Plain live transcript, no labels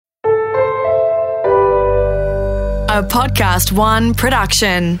A Podcast One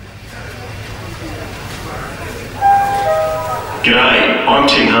production. G'day, I'm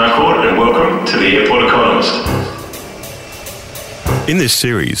Tim Harcourt and welcome to the Airport Economist. In this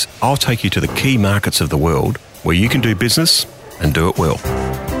series, I'll take you to the key markets of the world where you can do business and do it well.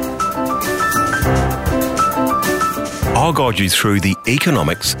 I'll guide you through the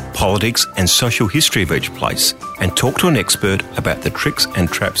economics, politics and social history of each place and talk to an expert about the tricks and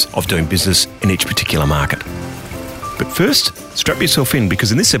traps of doing business in each particular market. But first, strap yourself in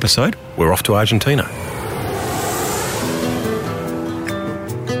because in this episode, we're off to Argentina.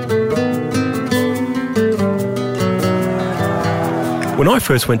 When I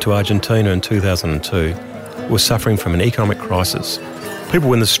first went to Argentina in 2002, we were suffering from an economic crisis. People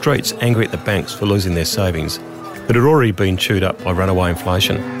were in the streets angry at the banks for losing their savings that had already been chewed up by runaway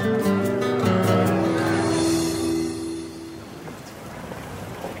inflation.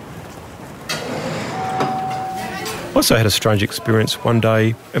 I also had a strange experience one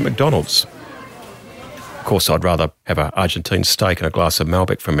day at McDonald's. Of course, I'd rather have an Argentine steak and a glass of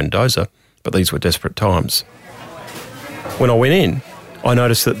Malbec from Mendoza, but these were desperate times. When I went in, I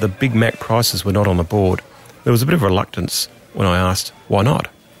noticed that the Big Mac prices were not on the board. There was a bit of reluctance when I asked, why not?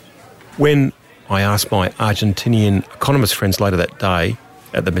 When I asked my Argentinian economist friends later that day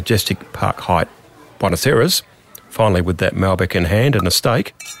at the majestic Park Height, Buenos Aires, finally with that Malbec in hand and a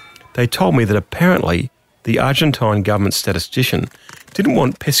steak, they told me that apparently the Argentine government statistician didn't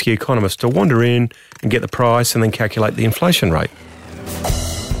want pesky economists to wander in and get the price and then calculate the inflation rate.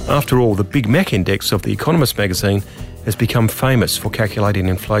 After all, the Big Mac index of The Economist magazine has become famous for calculating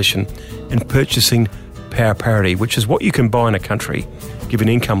inflation and purchasing power parity, which is what you can buy in a country, given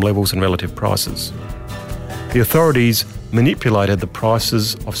income levels and relative prices. The authorities manipulated the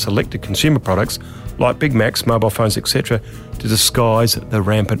prices of selected consumer products, like Big Macs, mobile phones, etc., to disguise the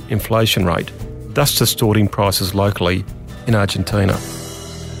rampant inflation rate, thus distorting prices locally in Argentina.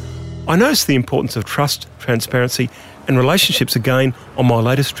 I noticed the importance of trust, transparency and relationships again on my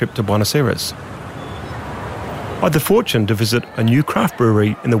latest trip to Buenos Aires. I had the fortune to visit a new craft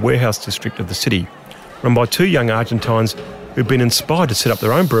brewery in the warehouse district of the city, run by two young Argentines who'd been inspired to set up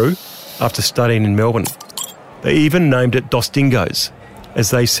their own brew after studying in Melbourne. They even named it Dos Dingoes,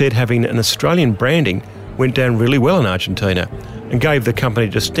 as they said having an Australian branding went down really well in Argentina and gave the company a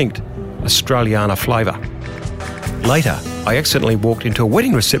distinct Australiana flavour. Later, I accidentally walked into a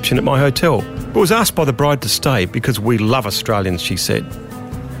wedding reception at my hotel, but was asked by the bride to stay because we love Australians, she said.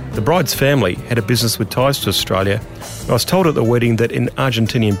 The bride's family had a business with ties to Australia, and I was told at the wedding that in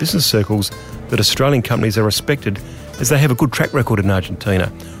Argentinian business circles that Australian companies are respected as they have a good track record in Argentina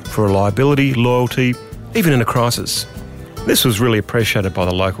for reliability, loyalty, even in a crisis. This was really appreciated by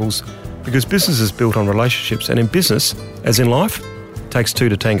the locals because business is built on relationships, and in business, as in life, it takes two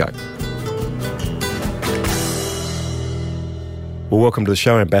to tango. Well, welcome to the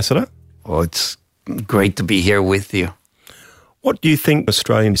show, Ambassador. Oh, it's great to be here with you. What do you think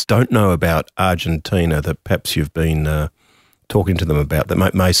Australians don't know about Argentina that perhaps you've been talking to them about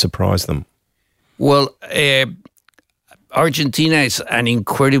that may surprise them? Well, Argentina is an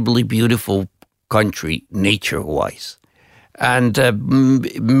incredibly beautiful country, nature-wise. And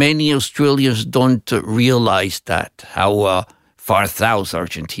many Australians don't realize that, how far south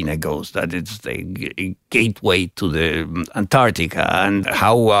Argentina goes, that it's the gateway to the Antarctica, and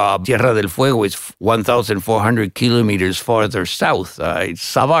how Tierra del Fuego is 1,400 kilometers farther south. It's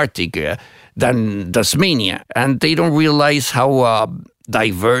subarctic than Tasmania. And they don't realize how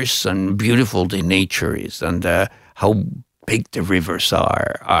diverse and beautiful the nature is, and how big the rivers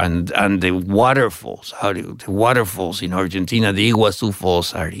are, and the waterfalls. How the waterfalls in Argentina, the Iguazu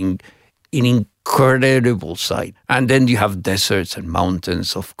Falls, are in incredible sight. And then you have deserts and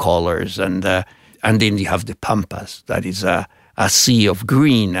mountains of colors, and then you have the Pampas, that is a sea of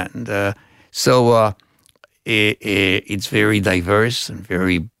green. And so it's very diverse and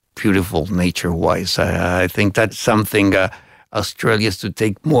very beautiful nature-wise. I think that's something Australians to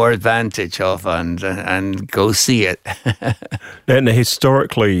take more advantage of and go see it. Now,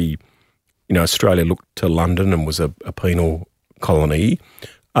 historically, Australia looked to London and was a penal colony.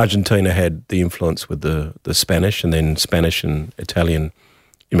 Argentina had the influence with the Spanish, and then Spanish and Italian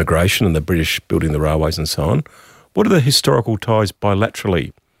immigration, and the British building the railways and so on. What are the historical ties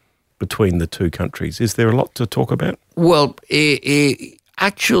bilaterally between the two countries? Is there a lot to talk about? Well,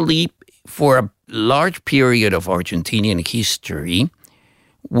 actually, for a large period of Argentinian history,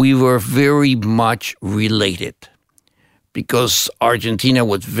 we were very much related, because Argentina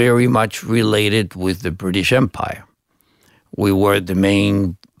was very much related with the British Empire. We were the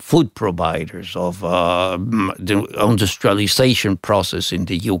main food providers of the industrialization process in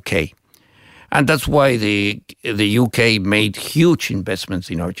the UK. And that's why the UK made huge investments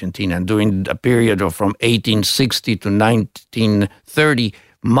in Argentina. And during a period of from 1860 to 1930,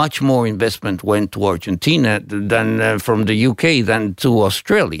 much more investment went to Argentina than from the UK than to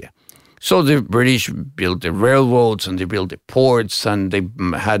Australia. So the British built the railroads and they built the ports and they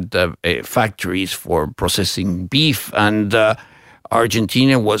had factories for processing beef. And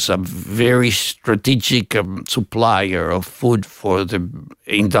Argentina was a very strategic supplier of food for the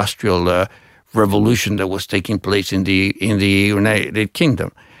industrial revolution that was taking place in the United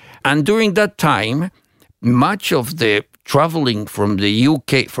Kingdom. And during that time, much of the traveling from the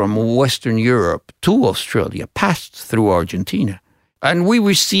UK, from Western Europe to Australia, passed through Argentina. And we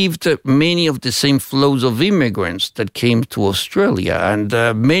received many of the same flows of immigrants that came to Australia. And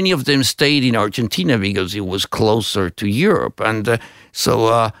many of them stayed in Argentina because it was closer to Europe. And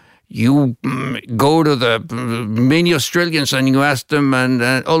so you go to many Australians and you ask them, and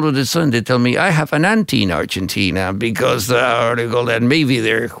all of a sudden they tell me, I have an auntie in Argentina because they call that maybe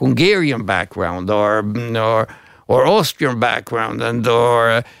their Hungarian background or Austrian background,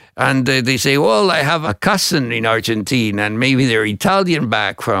 and they say, well, I have a cousin in Argentina, and maybe their Italian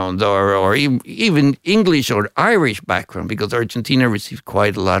background or even English or Irish background, because Argentina received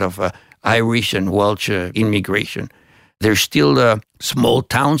quite a lot of Irish and Welsh immigration. There's still small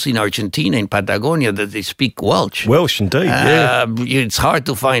towns in Argentina, in Patagonia, that they speak Welsh. Welsh, indeed, yeah. It's hard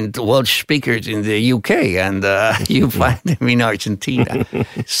to find Welsh speakers in the UK, and you find them in Argentina.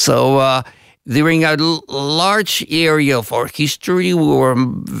 So during a large area of our history, we were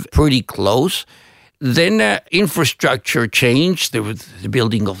pretty close. Then infrastructure changed. There was the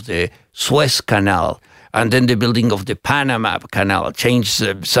building of the Suez Canal, and then the building of the Panama Canal changed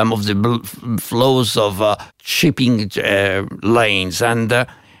some of the flows of shipping lanes. And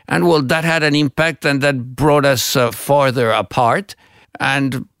well, that had an impact, and that brought us farther apart.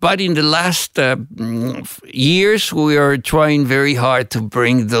 But in the last years, we are trying very hard to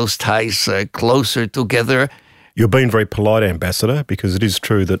bring those ties closer together. You're being very polite, Ambassador, because it is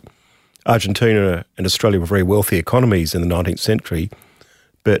true that Argentina and Australia were very wealthy economies in the 19th century.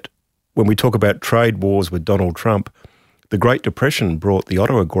 But when we talk about trade wars with Donald Trump, the Great Depression brought the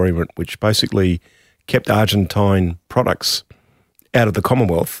Ottawa Agreement, which basically kept Argentine products out of the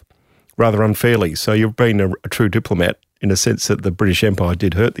Commonwealth rather unfairly. So you've been a true diplomat in a sense that the British Empire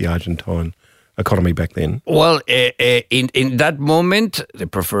did hurt the Argentine economy back then. Well, in that moment, the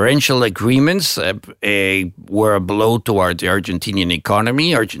preferential agreements were a blow toward the Argentinian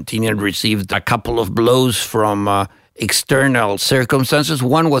economy. Argentina received a couple of blows from external circumstances.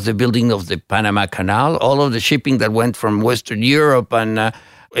 One was the building of the Panama Canal. All of the shipping that went from Western Europe and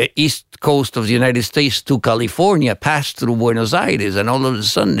east coast of the United States to California passed through Buenos Aires, and all of a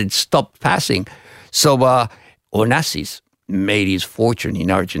sudden it stopped passing. So Onassis made his fortune in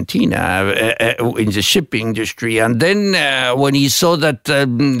Argentina in the shipping industry. And then when he saw that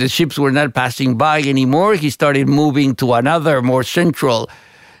the ships were not passing by anymore, he started moving to another more central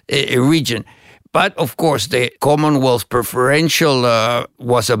region. But of course, the Commonwealth preferential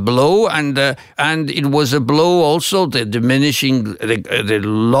was a blow, and it was a blow also the diminishing the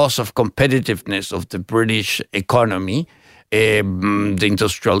loss of competitiveness of the British economy. The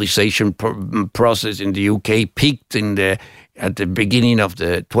industrialization process in the UK peaked at the beginning of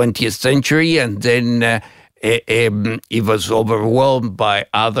the 20th century, and then it was overwhelmed by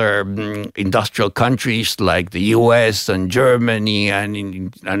other industrial countries like the US and Germany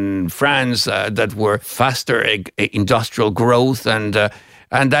and France that were faster industrial growth, and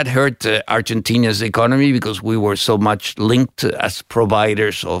that hurt Argentina's economy because we were so much linked as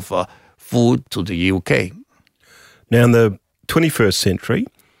providers of food to the UK. Now, in the 21st century,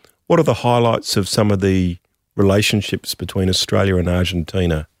 what are the highlights of some of the relationships between Australia and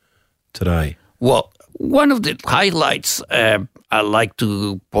Argentina today? Well, one of the highlights I like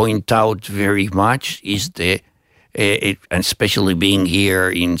to point out very much is especially being here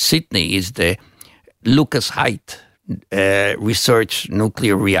in Sydney, is the Lucas Height research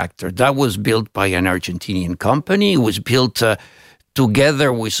nuclear reactor. That was built by an Argentinian company. It was built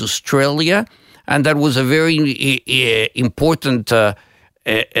together with Australia, and that was a very important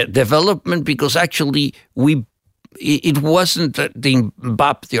development because actually it wasn't the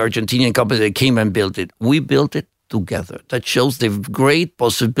BAP, the Argentinian company, that came and built it. We built it together. That shows the great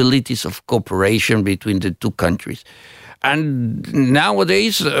possibilities of cooperation between the two countries. And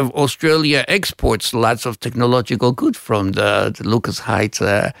nowadays, Australia exports lots of technological goods from the Lucas Heights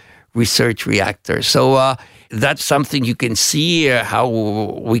research reactor. So that's something you can see how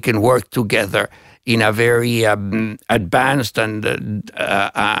we can work together in a very advanced and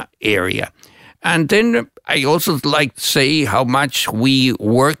area. And then I also like to say how much we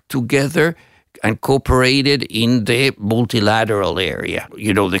work together and cooperated in the multilateral area.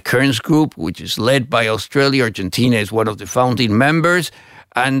 The Kearns Group, which is led by Australia. Argentina is one of the founding members.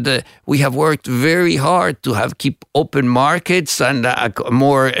 And we have worked very hard to keep open markets and a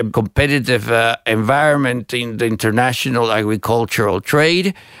more competitive environment in the international agricultural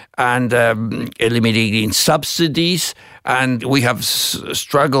trade and eliminating subsidies. And we have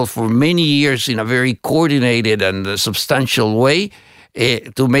struggled for many years in a very coordinated and substantial way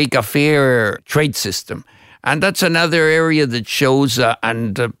to make a fair trade system. And that's another area that shows,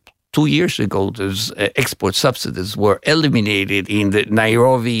 2 years ago, those export subsidies were eliminated in the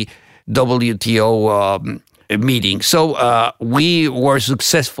Nairobi WTO meeting. So we were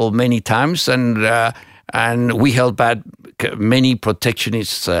successful many times, and we held back many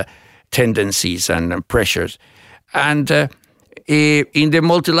protectionist tendencies and pressures. And in the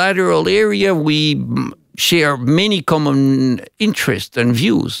multilateral area, we share many common interests and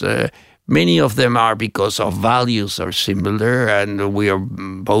views. Many of them are because our values are similar, and we are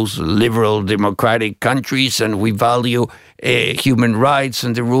both liberal democratic countries, and we value human rights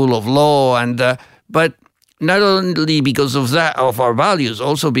and the rule of law. But not only because of that, of our values,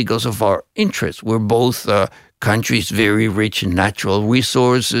 also because of our interests. We're both countries very rich in natural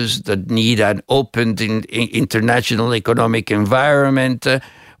resources that need an open international economic environment.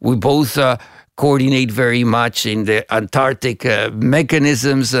 We both coordinate very much in the Antarctic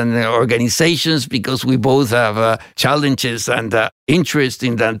mechanisms and organizations because we both have challenges and interest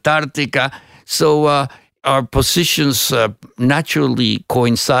in the Antarctica. So our positions naturally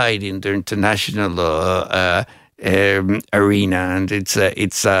coincide in the international arena, and it's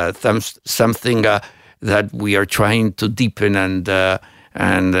something that we are trying to deepen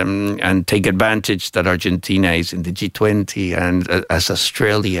and take advantage that Argentina is in the G20 and as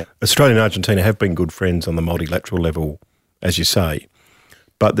Australia. Australia and Argentina have been good friends on the multilateral level, as you say,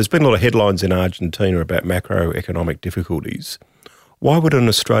 but there's been a lot of headlines in Argentina about macroeconomic difficulties. Why would an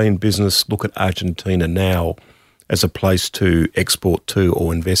Australian business look at Argentina now as a place to export to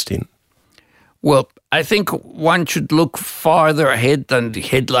or invest in? Well, I think one should look farther ahead than the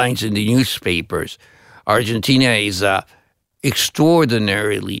headlines in the newspapers. Argentina is a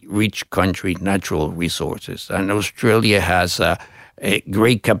extraordinarily rich country, natural resources, and Australia has a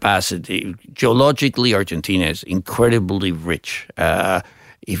great capacity. Geologically, Argentina is incredibly rich.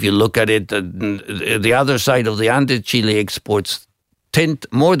 If you look at it, the other side of the Andes, Chile exports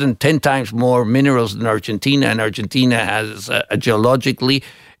more than 10 times more minerals than Argentina, and Argentina has geologically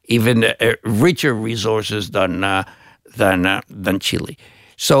even richer resources than Chile.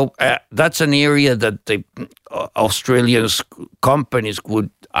 So that's an area that the Australian companies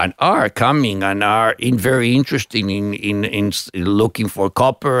are coming and are very interested in looking for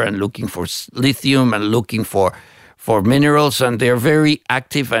copper and looking for lithium and looking for minerals, and they're very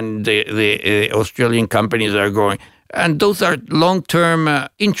active, and the Australian companies are growing. And those are long-term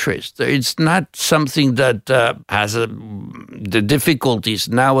interests. It's not something that has the difficulties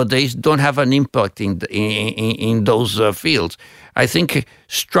nowadays don't have an impact in those fields. I think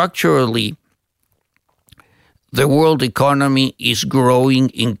structurally, the world economy is growing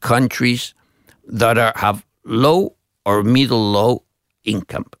in countries that have low or middle-low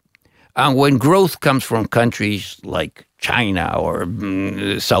income. And when growth comes from countries like China or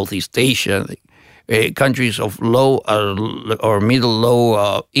Southeast Asia, countries of low or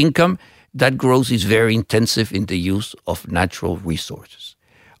middle-low income, that growth is very intensive in the use of natural resources.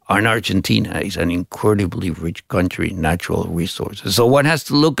 And Argentina is an incredibly rich country in natural resources. So one has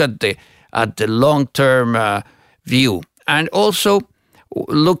to look at the long-term view, and also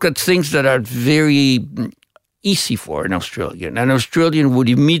look at things that are very easy for an Australian. An Australian would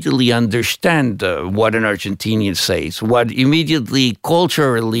immediately understand what an Argentinian says. What immediately,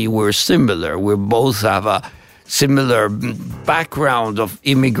 culturally, we're similar. We both have a similar background of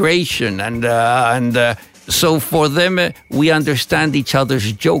immigration, and so for them, we understand each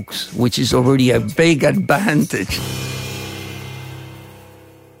other's jokes, which is already a big advantage.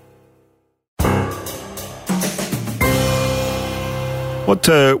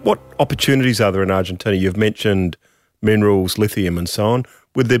 What opportunities are there in Argentina? You've mentioned minerals, lithium and so on.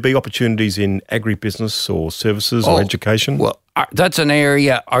 Would there be opportunities in agribusiness or services or education? Well, that's an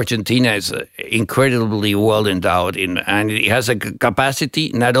area Argentina is incredibly well endowed in, and it has a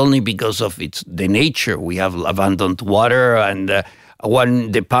capacity not only because of the nature. We have abundant water, and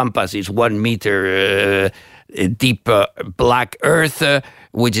the Pampas is 1 meter deep black earth,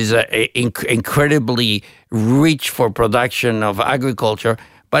 which is incredibly rich for production of agriculture,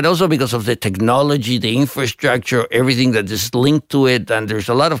 but also because of the technology, the infrastructure, everything that is linked to it, and there's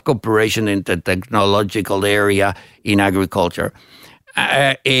a lot of cooperation in the technological area in agriculture.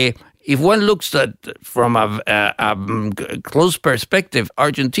 if one looks at from a close perspective,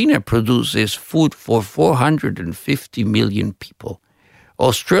 Argentina produces food for 450 million people.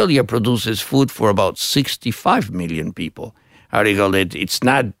 Australia produces food for about 65 million people. How do you call it?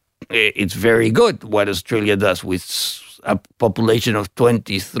 It's very good what Australia does with a population of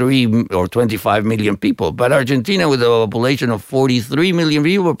 23 or 25 million people. But Argentina, with a population of 43 million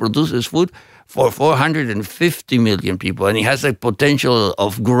people, produces food for 450 million people. And it has a potential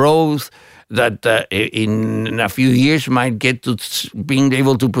of growth that in a few years might get to being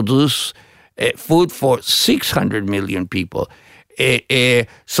able to produce food for 600 million people.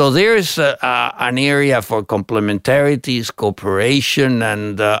 So there's an area for complementarities, cooperation,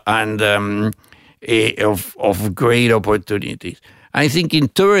 and of great opportunities. I think in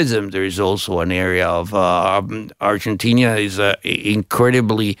tourism there is also an area of Argentina is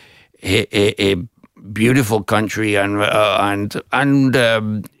incredibly a beautiful country, and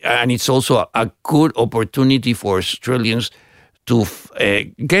it's also a good opportunity for Australians to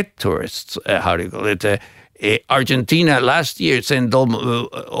get tourists. How do you call it? Argentina last year sent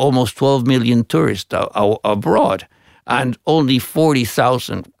almost 12 million tourists abroad, and only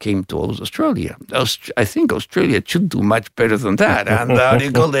 40,000 came to Australia. I think Australia should do much better than that. And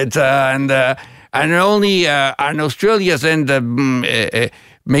they call it, and Australia sent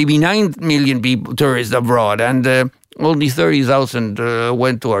maybe 9 million people tourists abroad, and only 30,000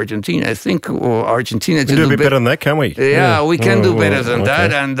 went to Argentina. I think Argentina should do a bit better than that, can we? Yeah, we can do better than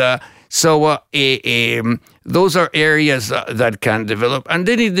that, and. So those are areas that can develop. And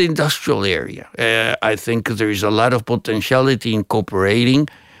then in the industrial area, I think there is a lot of potentiality in cooperating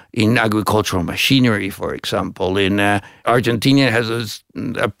in agricultural machinery, for example. In Argentina has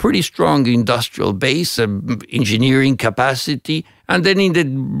a pretty strong industrial base, engineering capacity. And then in the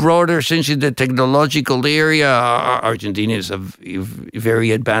broader sense, in the technological area, Argentina is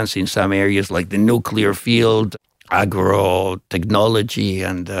very advanced in some areas like the nuclear field, agro-technology,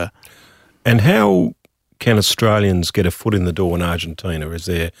 And how can Australians get a foot in the door in Argentina?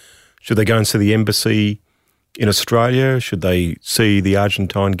 Should they go and see the embassy in Australia? Should they see the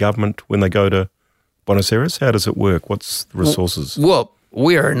Argentine government when they go to Buenos Aires? How does it work? What's the resources? Well,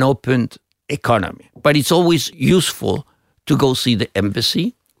 we are an open economy, but it's always useful to go see the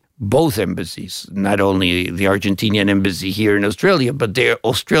embassy, both embassies, not only the Argentinian embassy here in Australia, but the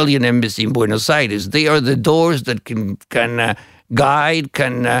Australian embassy in Buenos Aires. They are the doors that can guide,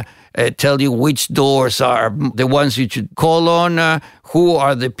 can tell you which doors are the ones you should call on, who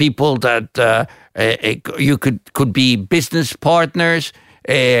are the people that you could be business partners.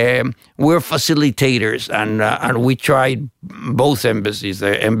 We're facilitators, and we tried both embassies.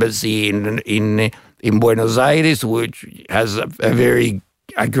 The embassy in Buenos Aires, which has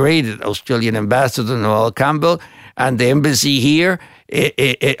a great Australian ambassador, Noel Campbell, and the embassy here,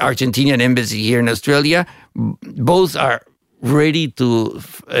 Argentinian embassy here in Australia. Both are ready to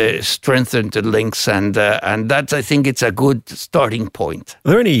strengthen the links, and that's, I think, it's a good starting point.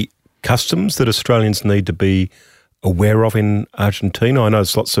 Are there any customs that Australians need to be aware of in Argentina? I know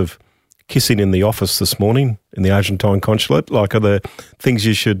there's lots of kissing in the office this morning in the Argentine consulate. Like, are there things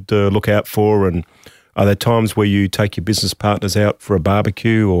you should look out for, and are there times where you take your business partners out for a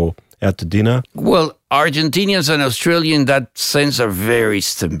barbecue or out to dinner? Well, Argentinians and Australians in that sense are very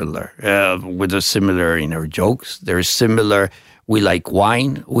similar. With a similar in our jokes, they're similar. We like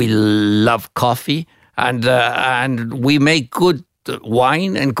wine. We love coffee, and we make good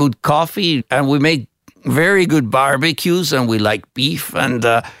wine and good coffee, and we make very good barbecues, and we like beef, and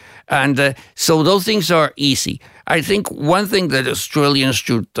so those things are easy. I think one thing that Australians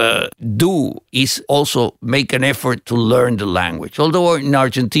should do is also make an effort to learn the language. Although in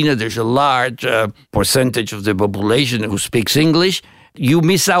Argentina there's a large percentage of the population who speaks English, you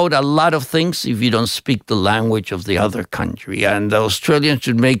miss out a lot of things if you don't speak the language of the other country. And Australians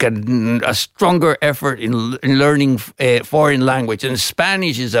should make a stronger effort in learning foreign language. And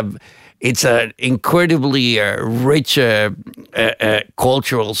Spanish is it's an incredibly rich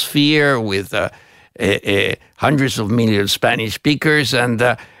cultural sphere with hundreds of million Spanish speakers, and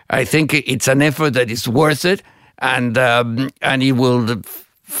I think it's an effort that is worth it, and it will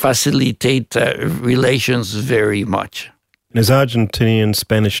facilitate relations very much. Is Argentinian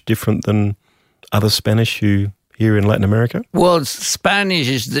Spanish different than other Spanish you hear in Latin America? Well, Spanish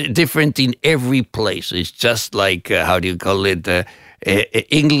is different in every place. It's just like, how do you call it?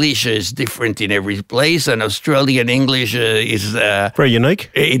 English is different in every place, and Australian English is very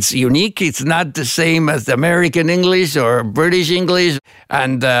unique. It's unique. It's not the same as American English or British English,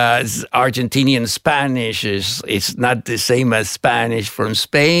 and Argentinian Spanish is not the same as Spanish from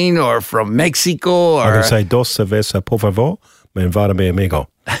Spain or from Mexico. I can say dos cerveza, por favor, Me invita mi amigo.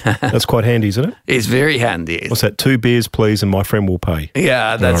 That's quite handy, isn't it? It's very handy. What's that? 2 beers, please, and my friend will pay.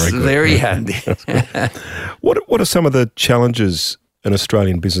 Yeah, that's very handy. What are some of the challenges an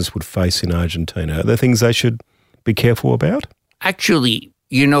Australian business would face in Argentina? Are there things they should be careful about? Actually,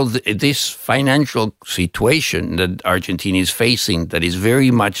 this financial situation that Argentina is facing that is very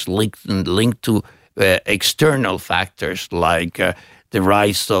much linked to external factors like the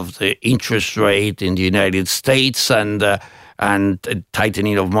rise of the interest rate in the United States and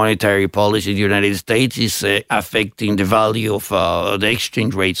tightening of monetary policy in the United States is affecting the value of the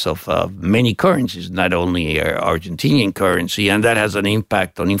exchange rates of many currencies, not only Argentinian currency, and that has an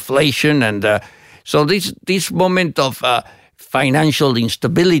impact on inflation. And so this moment of financial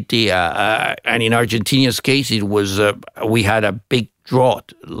instability, and in Argentina's case, it was we had a big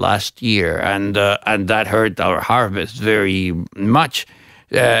drought last year, and that hurt our harvest very much.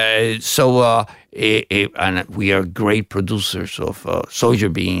 And we are great producers of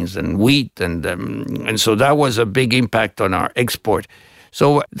soya beans and wheat, and so that was a big impact on our export.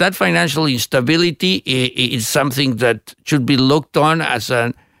 So that financial instability is something that should be looked on as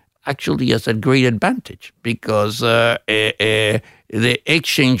a great advantage, because the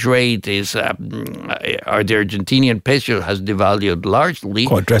exchange rate is the Argentinian peso has devalued largely,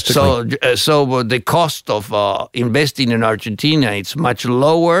 quite drastically. So the cost of investing in Argentina is much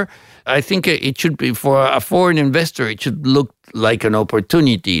lower. I think it should be, for a foreign investor, it should look like an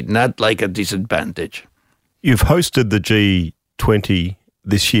opportunity, not like a disadvantage. You've hosted the G20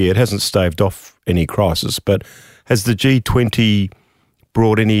 this year. It hasn't staved off any crisis, but has the G20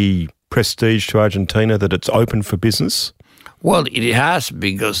 brought any prestige to Argentina that it's open for business? Well, it has,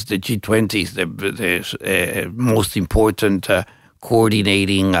 because the G20 is the most important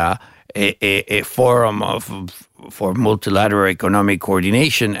coordinating a forum for multilateral economic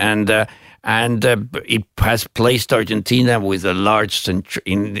coordination, and it has placed Argentina with a large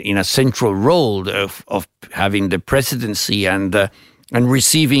in a central role of having the presidency and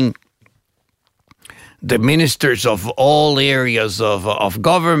receiving the ministers of all areas of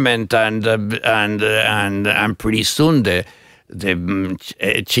government, and pretty soon the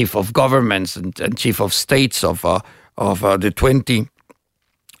chief of governments and chief of states of the 20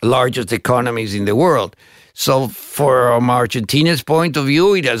 largest economies in the world. So from Argentina's point of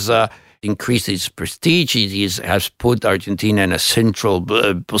view, it has increased its prestige. It has put Argentina in a central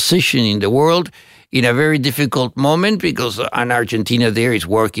position in the world in a very difficult moment, because Argentina there is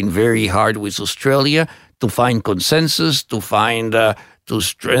working very hard with Australia to find consensus, to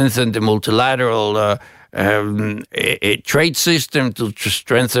strengthen the multilateral a trade system, to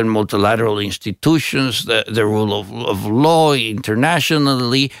strengthen multilateral institutions, the rule of law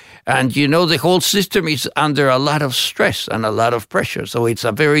internationally. And, the whole system is under a lot of stress and a lot of pressure. So it's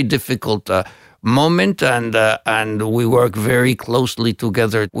a very difficult moment, and we work very closely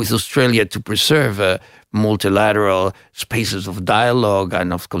together with Australia to preserve multilateral spaces of dialogue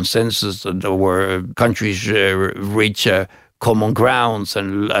and of consensus, where countries reach common grounds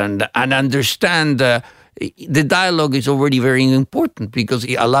and understand. The dialogue is already very important, because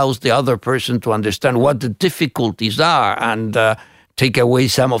it allows the other person to understand what the difficulties are and take away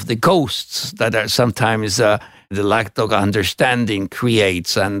some of the ghosts that are sometimes the lack of understanding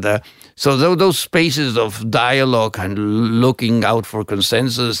creates. And so those spaces of dialogue and looking out for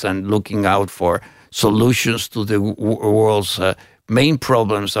consensus and looking out for solutions to the world's main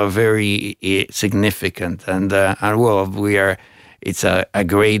problems are very significant. And it's a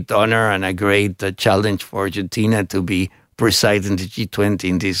great honor and a great challenge for Argentina to be presiding the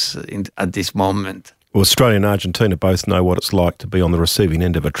G20 at this moment. Well, Australia and Argentina both know what it's like to be on the receiving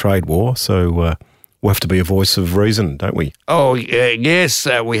end of a trade war, so we have to be a voice of reason, don't we? Oh, yes,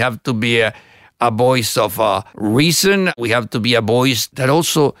 we have to be a voice of reason. We have to be a voice that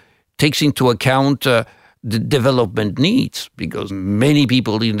also takes into account the development needs, because many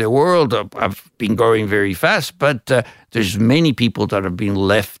people in the world have been growing very fast, but there's many people that have been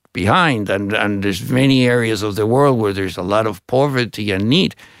left behind, and there's many areas of the world where there's a lot of poverty and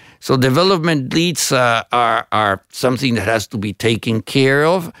need. So development needs are something that has to be taken care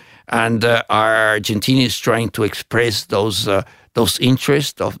of, and Argentina is trying to express those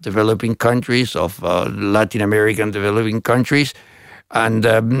interests of developing countries, of Latin American developing countries. And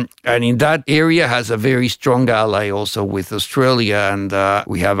in that area has a very strong ally also with Australia, and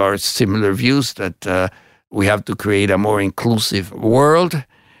we have our similar views that we have to create a more inclusive world,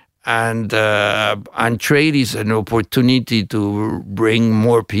 and trade is an opportunity to bring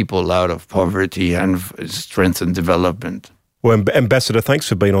more people out of poverty and strengthen development. Well, Ambassador, thanks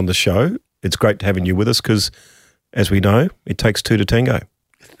for being on the show. It's great having you with us, because, as we know, it takes two to tango.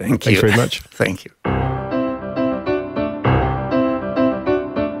 Thank you. Thanks very much. Thank you.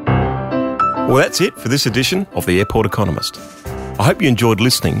 Well, that's it for this edition of the Airport Economist. I hope you enjoyed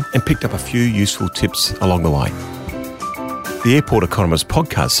listening and picked up a few useful tips along the way. The Airport Economist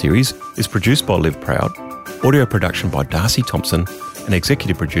podcast series is produced by Liv Proud, audio production by Darcy Thompson, and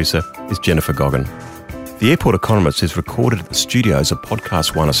executive producer is Jennifer Goggin. The Airport Economist is recorded at the studios of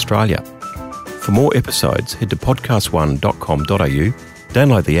Podcast One Australia. For more episodes, head to podcastone.com.au,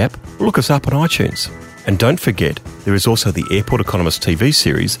 download the app, or look us up on iTunes. And don't forget, there is also the Airport Economist TV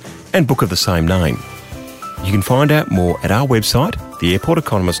series and book of the same name. You can find out more at our website,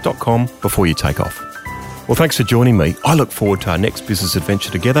 theairporteconomist.com, before you take off. Well, thanks for joining me. I look forward to our next business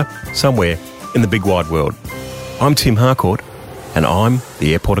adventure together, somewhere in the big wide world. I'm Tim Harcourt, and I'm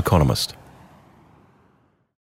the Airport Economist.